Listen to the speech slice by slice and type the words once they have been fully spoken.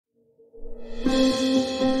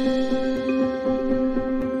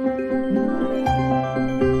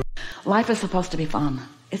Life is supposed to be fun.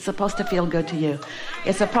 It's supposed to feel good to you.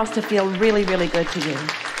 It's supposed to feel really, really good to you.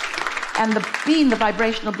 And the being, the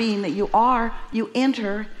vibrational being that you are, you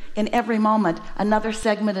enter in every moment another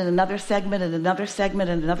segment and another segment and another segment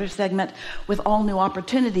and another segment with all new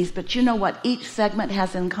opportunities. But you know what each segment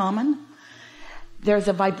has in common? There's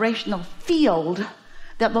a vibrational field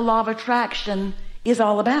that the law of attraction is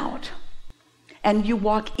all about. And you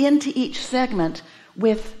walk into each segment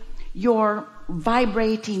with your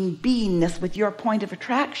vibrating beingness, with your point of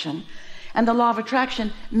attraction, and the law of attraction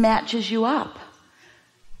matches you up.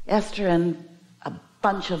 Esther and a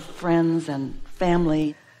bunch of friends and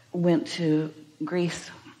family went to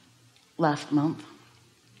Greece last month,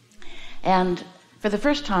 and for the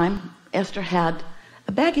first time Esther had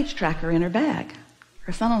a baggage tracker in her bag.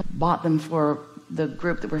 Her son bought them for the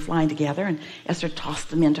group that were flying together, and Esther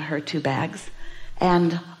tossed them into her 2 bags,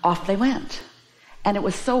 and off they went. And it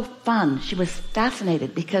was so fun. She was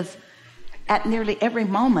fascinated because at nearly every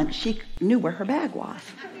moment she knew where her bag was.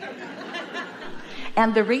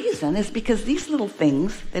 And the reason is because these little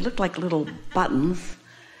things, they look like little buttons.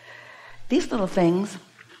 These little things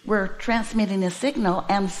were transmitting a signal,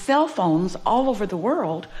 and cell phones all over the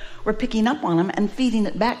world were picking up on them and feeding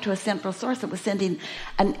it back to a central source that was sending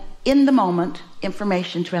an in-the-moment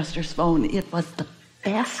information to Esther's phone. It was the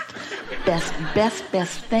best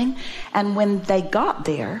thing. And when they got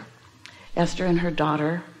there, Esther and her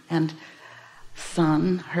daughter and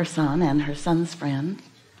her son and her son's friend,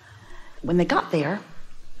 when they got there,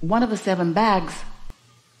 one of the 7 bags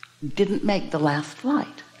didn't make the last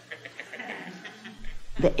flight.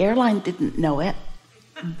 The airline didn't know it,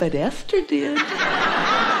 but Esther did.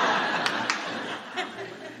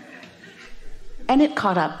 And it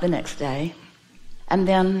caught up the next day. And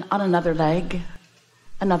then on another leg,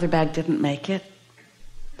 another bag didn't make it,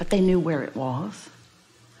 but they knew where it was.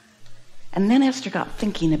 And then Esther got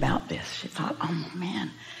thinking about this. She thought, oh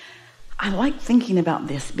man, I like thinking about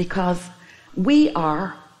this because we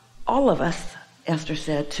are, all of us, Esther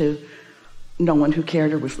said to no one who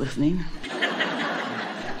cared or was listening,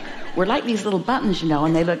 we're like these little buttons,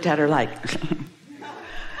 and they looked at her like,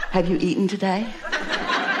 have you eaten today?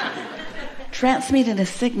 Transmitting a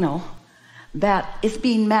signal that is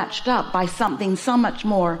being matched up by something so much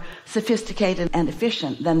more sophisticated and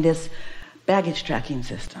efficient than this baggage tracking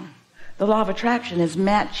system. The law of attraction is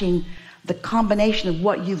matching the combination of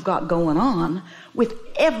what you've got going on with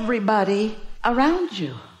everybody around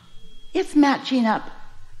you. It's matching up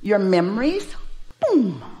your memories.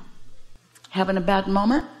 Boom. Having a bad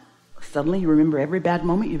moment, suddenly you remember every bad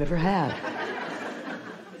moment you've ever had.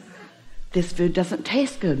 This food doesn't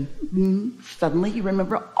taste good. Suddenly you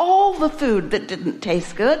remember all the food that didn't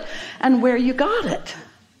taste good and where you got it.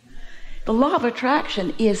 The law of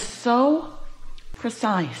attraction is so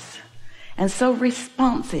precise and so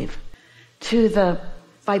responsive to the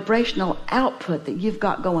vibrational output that you've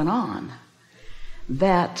got going on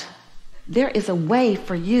that there is a way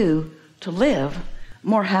for you to live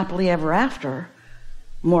more happily ever after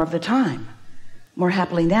more of the time. More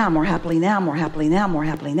happily now, more happily now, more happily now, more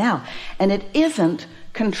happily now. And it isn't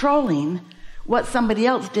controlling what somebody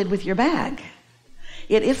else did with your bag.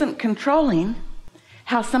 It isn't controlling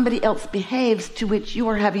how somebody else behaves to which you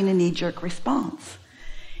are having a knee-jerk response.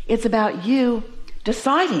 It's about you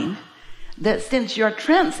deciding that since you're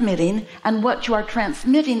transmitting, and what you are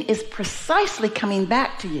transmitting is precisely coming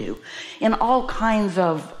back to you in all kinds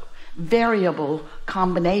of variable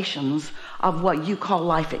combinations of what you call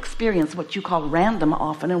life experience, what you call random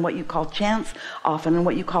often, and what you call chance often, and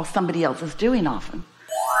what you call somebody else's doing often.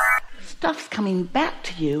 Stuff's coming back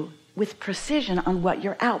to you with precision on what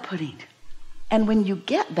you're outputting. And when you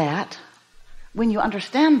get that, when you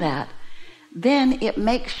understand that, then it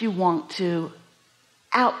makes you want to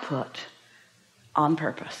output on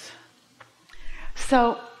purpose.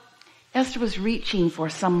 So Esther was reaching for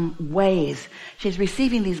some ways. She's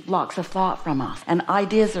receiving these blocks of thought from us, and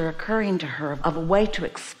ideas are occurring to her of a way to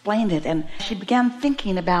explain it. And she began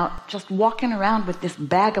thinking about just walking around with this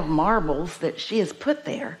bag of marbles that she has put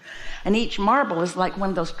there. And each marble is like one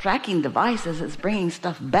of those tracking devices that's bringing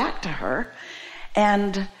stuff back to her.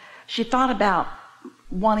 And she thought about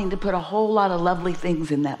wanting to put a whole lot of lovely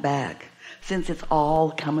things in that bag, since it's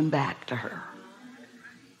all coming back to her.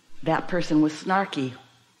 That person was snarky.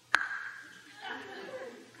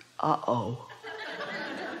 Uh-oh.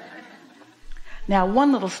 Now,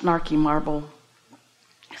 one little snarky marble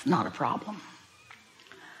is not a problem.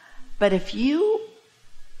 But if you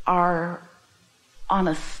are on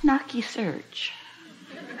a snarky search,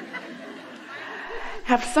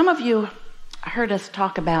 have some of you heard us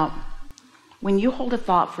talk about When you hold a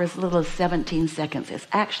thought for as little as 17 seconds, it's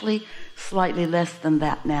actually slightly less than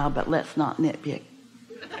that now, but let's not nitpick.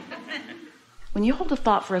 When you hold a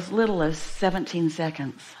thought for as little as 17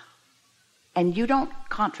 seconds and you don't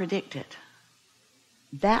contradict it,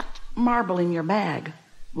 that marble in your bag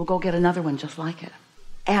will go get another one just like it.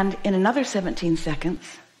 And in another 17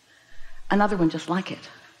 seconds, another one just like it.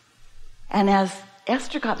 And as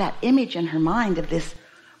Esther got that image in her mind of this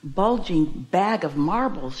bulging bag of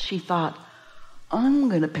marbles, she thought, I'm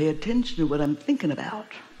going to pay attention to what I'm thinking about.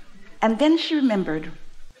 And then she remembered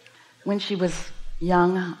when she was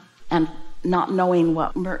young and not knowing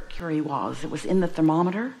what mercury was. It was in the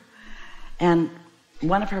thermometer. And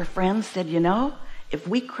one of her friends said, you know, if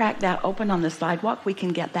we crack that open on the sidewalk, we can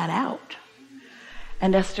get that out.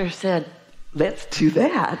 And Esther said, let's do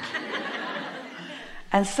that.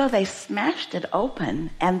 And so they smashed it open,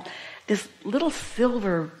 and this little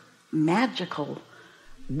silver, magical,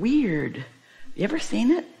 weird, you ever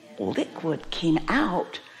seen it? Liquid came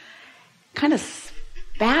out, kind of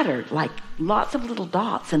spattered, like lots of little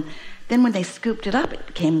dots. And then when they scooped it up, it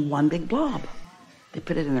became one big blob. They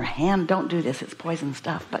put it in their hand. Don't do this, it's poison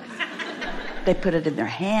stuff. But they put it in their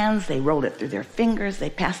hands, they rolled it through their fingers, they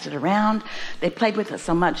passed it around. They played with it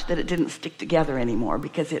so much that it didn't stick together anymore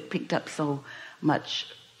because it picked up so much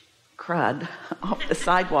crud off the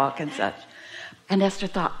sidewalk and such. And Esther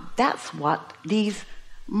thought, that's what these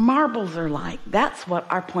marbles are like. That's what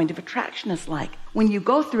our point of attraction is like. When you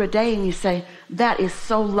go through a day and you say, that is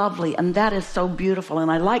so lovely and that is so beautiful and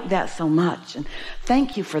I like that so much and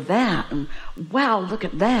thank you for that and wow, look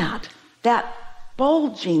at that. That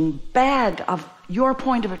bulging bag of your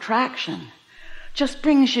point of attraction just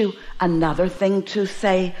brings you another thing to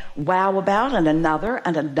say wow about, and another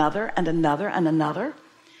and another and another and another.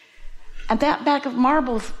 And that bag of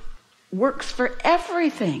marbles works for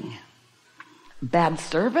everything. Bad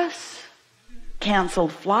service,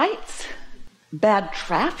 canceled flights, bad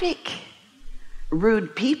traffic,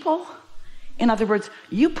 rude people. In other words,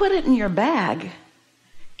 you put it in your bag,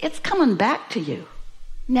 it's coming back to you.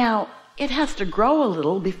 Now, it has to grow a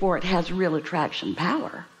little before it has real attraction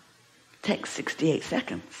power. It takes 68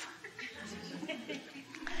 seconds.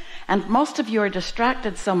 And most of you are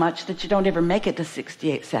distracted so much that you don't ever make it to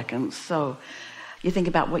 68 seconds. So you think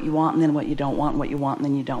about what you want and then what you don't want, and what you want and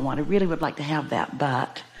then you don't want. I really would like to have that,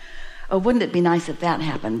 but, oh, wouldn't it be nice if that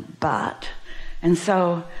happened, but. And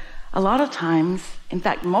so a lot of times, in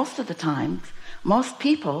fact, most of the times, most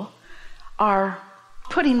people are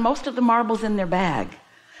putting most of the marbles in their bag.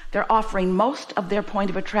 They're offering most of their point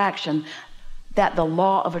of attraction that the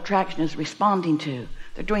law of attraction is responding to.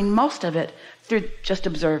 They're doing most of it through just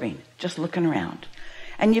observing, just looking around.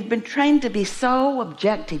 And you've been trained to be so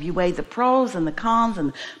objective. You weigh the pros and the cons and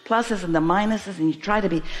the pluses and the minuses, and you try to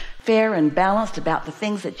be fair and balanced about the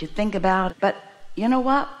things that you think about. But you know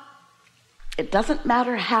what? It doesn't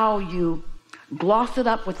matter how you gloss it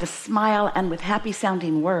up with a smile and with happy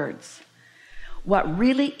sounding words. What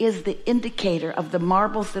really is the indicator of the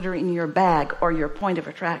marbles that are in your bag or your point of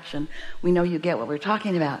attraction, we know you get what we're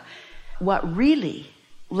talking about. What really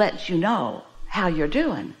lets you know how you're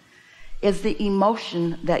doing is the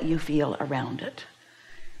emotion that you feel around it.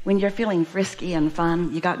 When you're feeling frisky and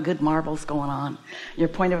fun, you got good marbles going on. Your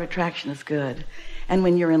point of attraction is good. And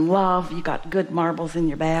when you're in love, you got good marbles in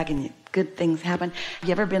your bag and good things happen. Have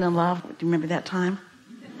you ever been in love? Do you remember that time?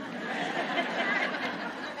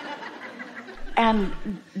 And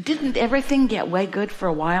didn't everything get way good for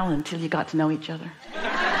a while until you got to know each other?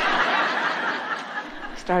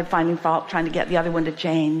 Started finding fault, trying to get the other one to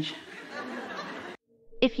change.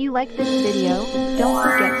 If you like this video, don't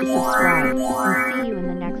forget to subscribe, and see you in the